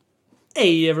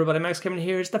Hey everybody, Max coming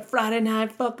here. It's the Friday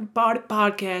Night Fucking Party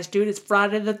Podcast, dude. It's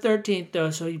Friday the 13th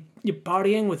though, so you're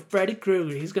partying with Freddy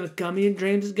Krueger. He's gonna come in your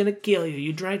dreams, he's gonna kill you.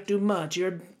 You drank too much,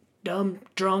 you're a dumb,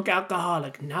 drunk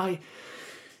alcoholic. Now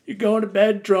you're going to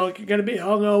bed drunk, you're gonna be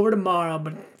hungover tomorrow,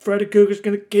 but Freddy Krueger's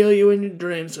gonna kill you in your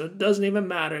dreams, so it doesn't even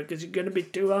matter, because you're gonna be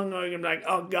too hungover. You're gonna be like,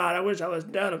 oh god, I wish I was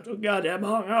dead, I'm so goddamn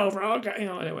hungover. Okay,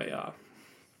 anyway,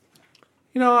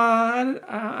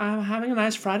 I'm having a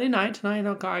nice Friday night tonight,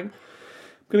 I'm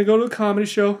gonna go to a comedy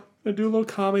show. Gonna do a little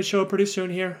comedy show pretty soon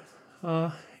here. Me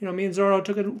and Zorro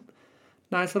took a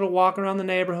nice little walk around the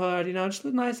neighborhood. Just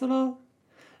a nice little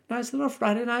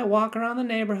Friday night walk around the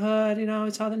neighborhood.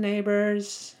 We saw the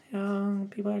neighbors.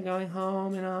 People are going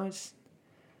home. It's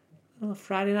a little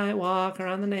Friday night walk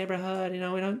around the neighborhood. We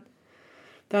don't.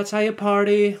 That's how you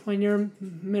party when you're a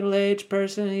middle-aged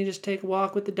person. And you just take a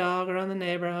walk with the dog around the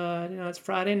neighborhood. It's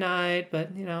Friday night, but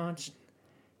it's.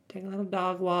 Take a little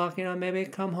dog walk, maybe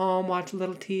come home, watch a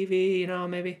little TV,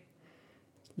 maybe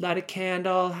light a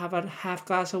candle, have a half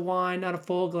glass of wine, not a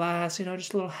full glass,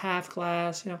 just a little half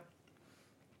glass,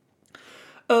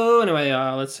 Oh, anyway,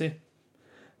 let's see.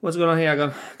 What's going on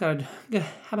here? Gonna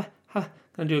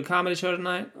do a comedy show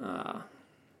tonight.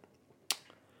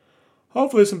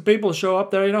 Hopefully some people show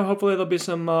up there, hopefully there'll be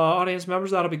some audience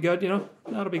members. That'll be good,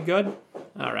 that'll be good.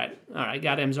 All right,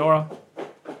 goddamn Zorro.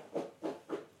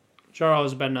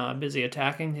 Charles has been busy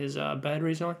attacking his bed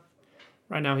recently.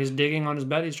 Right now he's digging on his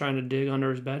bed. He's trying to dig under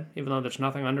his bed, even though there's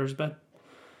nothing under his bed.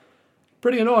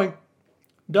 Pretty annoying.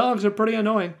 Dogs are pretty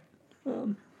annoying.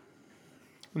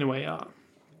 Anyway,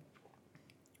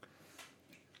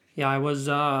 I was,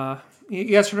 you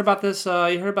guys heard about this,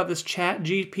 you heard about this Chat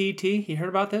GPT? You heard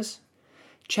about this?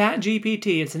 Chat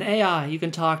GPT, it's an AI. You can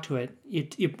talk to it.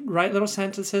 You write little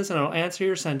sentences and it'll answer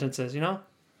your sentences,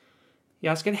 You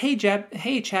ask it, hey Chat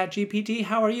GPT,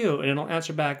 how are you? And it'll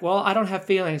answer back, well, I don't have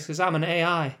feelings because I'm an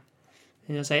AI.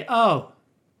 And you'll say, oh,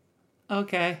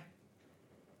 okay.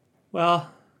 Well,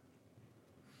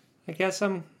 I guess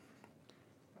I'm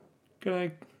going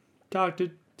to talk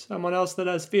to someone else that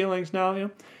has feelings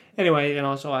now, Anyway,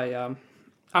 so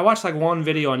I watched like one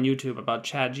video on YouTube about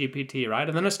Chat GPT, right?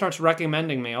 And then it starts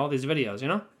recommending me all these videos,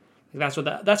 That's what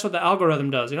the algorithm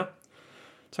does,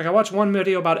 It's like I watch one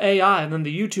video about AI, and then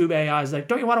the YouTube AI is like,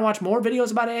 don't you want to watch more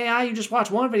videos about AI? You just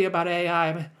watch one video about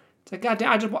AI. It's like,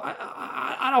 goddamn, I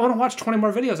don't want to watch 20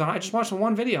 more videos on it. I just watched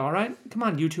one video, all right? Come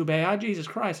on, YouTube AI, Jesus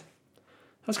Christ.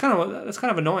 That's kind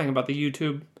of annoying about the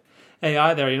YouTube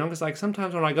AI there, because like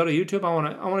sometimes when I go to YouTube, I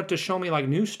want it to show me like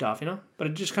new stuff, But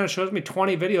it just kind of shows me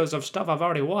 20 videos of stuff I've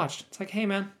already watched. It's like, hey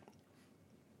man,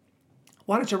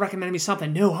 why don't you recommend me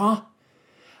something new, huh?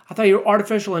 I thought you were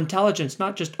artificial intelligence,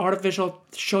 not just artificial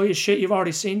show you shit you've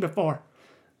already seen before.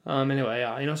 So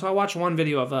I watched one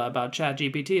video of about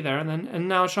ChatGPT there, and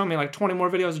now it's showing me like 20 more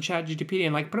videos of ChatGPT,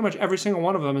 and like pretty much every single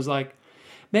one of them is like,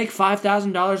 make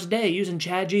 $5,000 a day using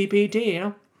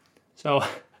ChatGPT, So,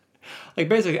 like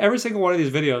basically every single one of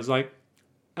these videos, like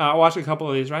I watched a couple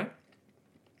of these, right?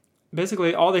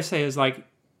 Basically, all they say is like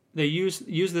they use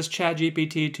this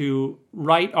ChatGPT to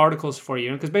write articles for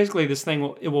you, because basically this thing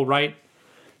will write.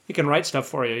 It can write stuff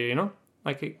for you,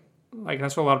 Like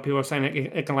that's what a lot of people are saying.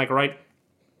 It can like write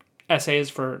essays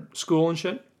for school and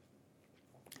shit.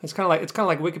 It's kind of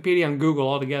like Wikipedia and Google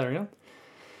all together,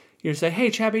 You say, hey,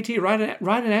 ChatGPT, write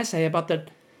an essay about the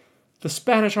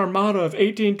Spanish Armada of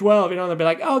 1812. They'll be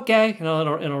like, okay,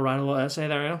 it'll write a little essay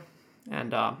there,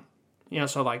 And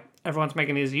so like everyone's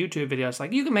making these YouTube videos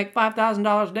like you can make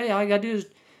 $5,000 a day. All you gotta do is.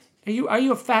 Are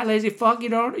you a fat lazy fuck? You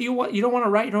don't want to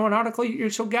write your own article?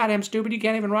 You're so goddamn stupid. You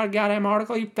can't even write a goddamn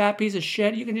article. You fat piece of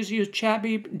shit. You can just use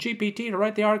GPT to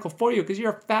write the article for you because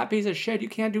you're a fat piece of shit. You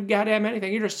can't do goddamn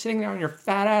anything. You're just sitting there on your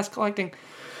fat ass collecting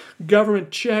government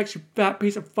checks. You fat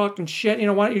piece of fucking shit.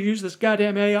 Why don't you use this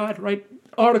goddamn AI to write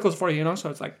articles for you?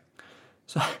 So it's like,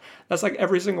 so that's like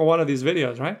every single one of these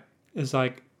videos, right? It's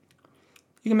like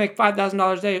you can make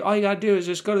 $5,000 a day. All you gotta do is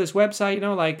just go to this website.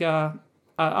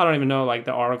 I don't even know, like,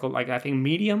 the article, like, I think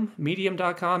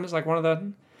medium.com is, like, one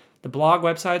of the blog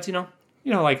websites,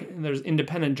 like, there's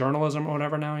independent journalism or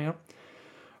whatever now,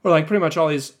 Or, like, pretty much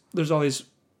there's all these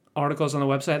articles on the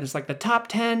website, there's, like, the top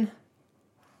 10,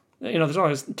 there's all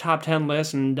this top 10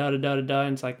 lists and da-da-da-da-da,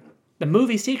 and it's, like, the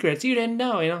movie secrets you didn't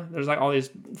know, There's, like, all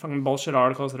these fucking bullshit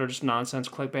articles that are just nonsense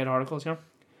clickbait articles, So,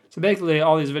 basically,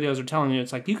 all these videos are telling you,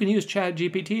 it's, like, you can use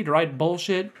ChatGPT to write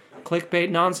bullshit,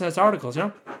 clickbait, nonsense articles,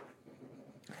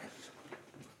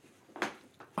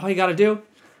 All you got to do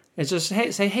is just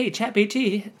say, hey,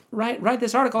 ChatGPT, write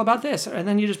this article about this. And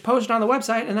then you just post it on the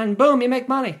website, and then boom, you make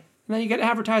money. And then you get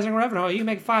advertising revenue. You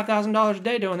make $5,000 a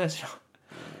day doing this.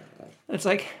 It's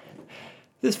like,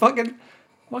 This fucking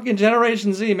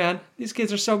Generation Z, man. These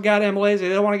kids are so goddamn lazy.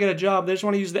 They don't want to get a job. They just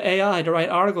want to use the AI to write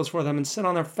articles for them and sit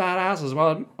on their fat asses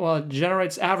while it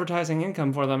generates advertising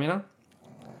income for them, you know?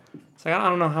 It's like, I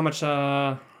don't know how much,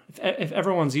 if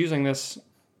everyone's using this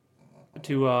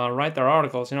to write their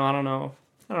articles, you know, I don't know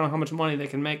how much money they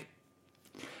can make.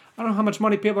 I don't know how much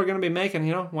money people are going to be making,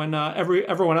 you know, when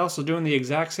everyone else is doing the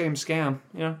exact same scam,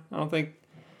 you know? I don't think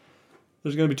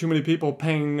there's going to be too many people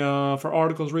paying for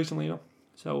articles recently, you know?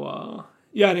 So,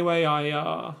 yeah, anyway,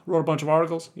 I wrote a bunch of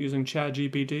articles using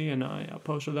ChatGPT, and I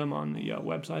posted them on the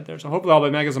website there. So hopefully I'll be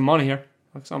making some money here,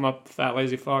 because I'm a fat,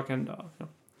 lazy fuck, and you know.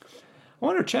 I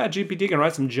wonder if ChatGPT can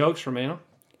write some jokes for me, you know?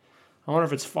 I wonder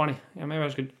if it's funny. Yeah, maybe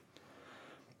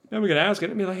we could ask it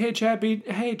and be like, hey,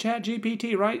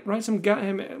 ChatGPT, write some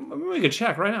guy. Maybe we could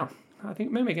check right now. I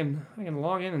think maybe I can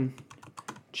log in and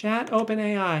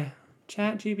ChatGPT,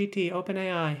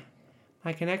 OpenAI.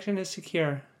 My connection is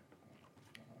secure.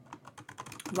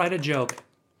 Write a joke.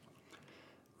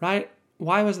 Why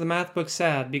was the math book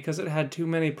sad? Because it had too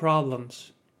many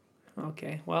problems.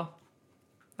 Okay, well,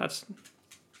 that's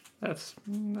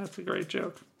a great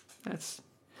joke. I'm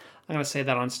gonna say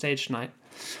that on stage tonight.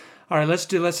 All right, let's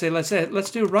do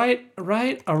write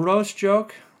a roast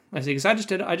joke. Let's see, because I just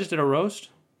did a roast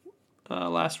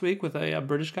last week with a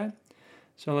British guy.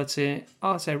 So let's see.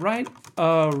 I'll say write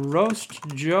a roast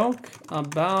joke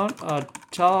about a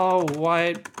tall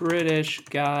white British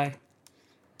guy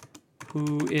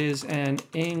who is an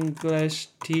English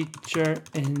teacher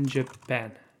in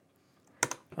Japan.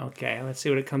 Okay, let's see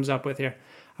what it comes up with here.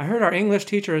 I heard our English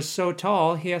teacher is so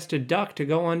tall he has to duck to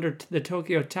go under the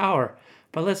Tokyo Tower.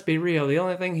 But let's be real, the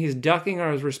only thing he's ducking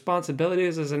are his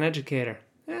responsibilities as an educator.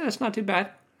 Yeah, it's not too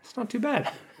bad. It's not too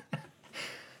bad.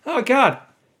 Oh, God.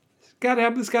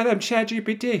 This goddamn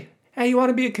ChatGPT. Hey, you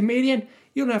want to be a comedian?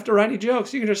 You don't have to write any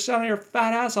jokes. You can just sit on your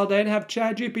fat ass all day and have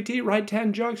ChatGPT write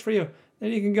 10 jokes for you.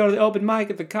 Then you can go to the open mic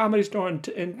at the comedy store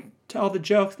and tell the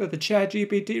jokes that the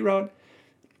ChatGPT wrote.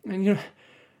 And you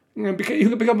can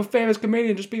become a famous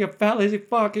comedian just being a fat, lazy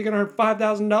fuck. You can earn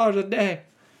 $5,000 a day.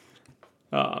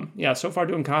 Yeah, so far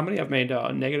doing comedy, I've made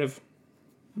negative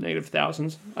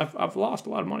thousands. I've lost a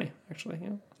lot of money, actually. You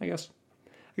know, I guess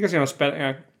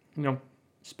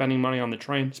spending money on the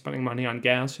train, spending money on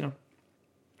gas. You know,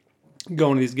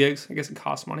 going to these gigs. I guess it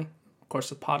costs money. Of course,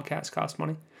 the podcast costs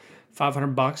money.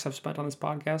 $500 I've spent on this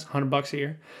podcast. $100 a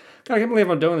year. God, I can't believe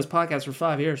I'm doing this podcast for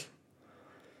 5 years.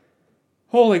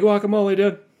 Holy guacamole,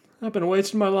 dude! I've been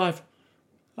wasting my life.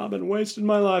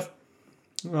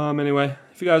 Anyway,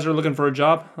 if you guys are looking for a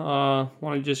job,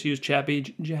 want to just use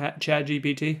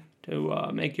ChatGPT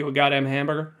to make you a goddamn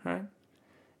hamburger, all right?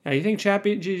 Now, you think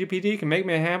ChatGPT can make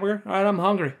me a hamburger? All right, I'm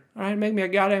hungry. All right, make me a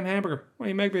goddamn hamburger. Why don't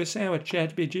you make me a sandwich,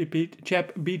 ChatGPT,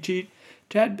 Chat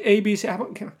ABC.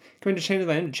 Can we just change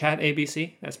the name to Chat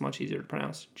ABC? That's much easier to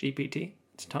pronounce. GPT.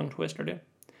 It's a tongue twister, dude.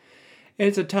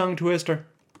 It's a tongue twister.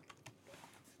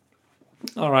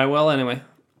 All right, well, anyway,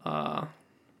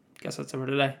 guess that's it for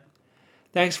today.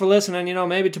 Thanks for listening. You know,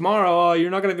 maybe tomorrow you're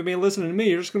not going to be listening to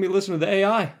me. You're just going to be listening to the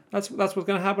AI. That's what's going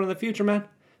to happen in the future, man.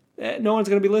 No one's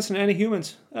going to be listening to any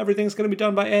humans. Everything's going to be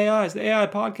done by AIs. The AI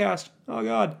podcast. Oh,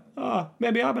 God.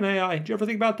 Maybe I'm an AI. Did you ever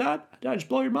think about that? Did I just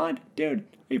blow your mind? Dude,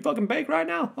 are you fucking baked right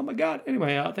now? Oh, my God.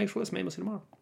 Anyway, thanks for listening. We'll see you tomorrow.